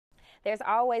There's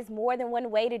always more than one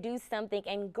way to do something,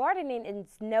 and gardening is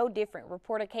no different.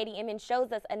 Reporter Katie Inman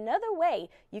shows us another way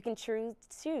you can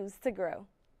choose to grow.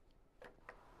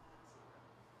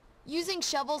 Using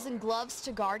shovels and gloves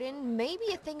to garden may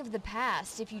be a thing of the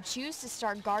past if you choose to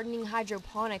start gardening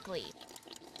hydroponically.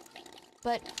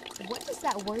 But what does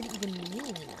that word even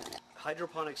mean?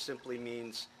 Hydroponics simply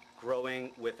means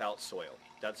growing without soil.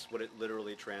 That's what it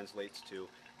literally translates to.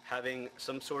 Having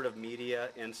some sort of media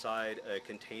inside a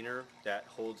container that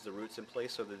holds the roots in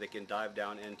place so that they can dive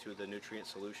down into the nutrient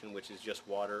solution, which is just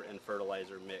water and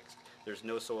fertilizer mixed. There's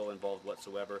no soil involved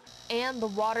whatsoever. And the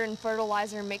water and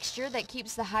fertilizer mixture that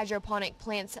keeps the hydroponic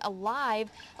plants alive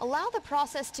allow the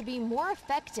process to be more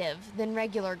effective than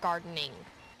regular gardening.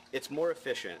 It's more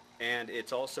efficient and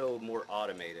it's also more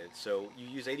automated. So you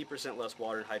use 80% less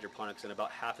water in hydroponics and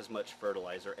about half as much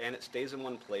fertilizer, and it stays in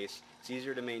one place. It's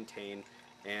easier to maintain,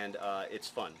 and it's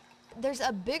fun. There's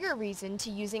a bigger reason to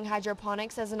using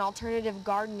hydroponics as an alternative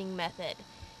gardening method.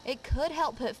 It could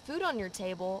help put food on your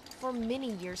table for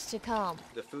many years to come.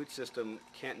 The food system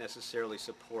can't necessarily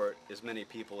support as many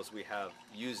people as we have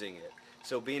using it.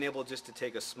 So being able just to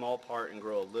take a small part and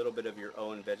grow a little bit of your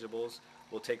own vegetables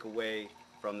will take away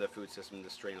from the food system, the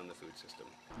strain on the food system.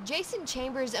 Jason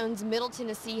Chambers owns Middle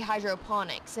Tennessee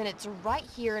Hydroponics, and it's right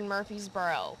here in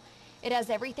Murfreesboro. It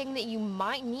has everything that you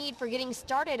might need for getting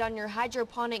started on your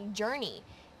hydroponic journey,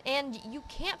 and you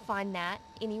can't find that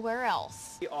anywhere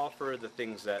else. We offer the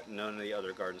things that none of the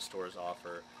other garden stores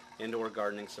offer: indoor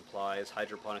gardening supplies,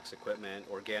 hydroponics equipment,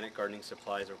 organic gardening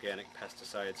supplies, organic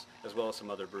pesticides, as well as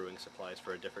some other brewing supplies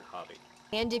for a different hobby.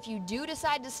 And if you do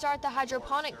decide to start the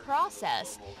hydroponic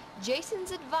process,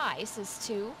 Jason's advice is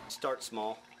to start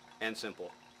small and simple.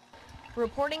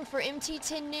 Reporting for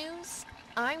MT10 News,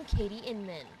 I'm Katie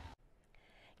Inman.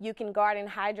 You can garden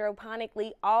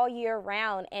hydroponically all year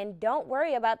round, and don't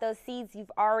worry about those seeds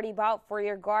you've already bought for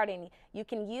your garden. You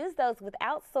can use those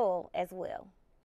without soil as well.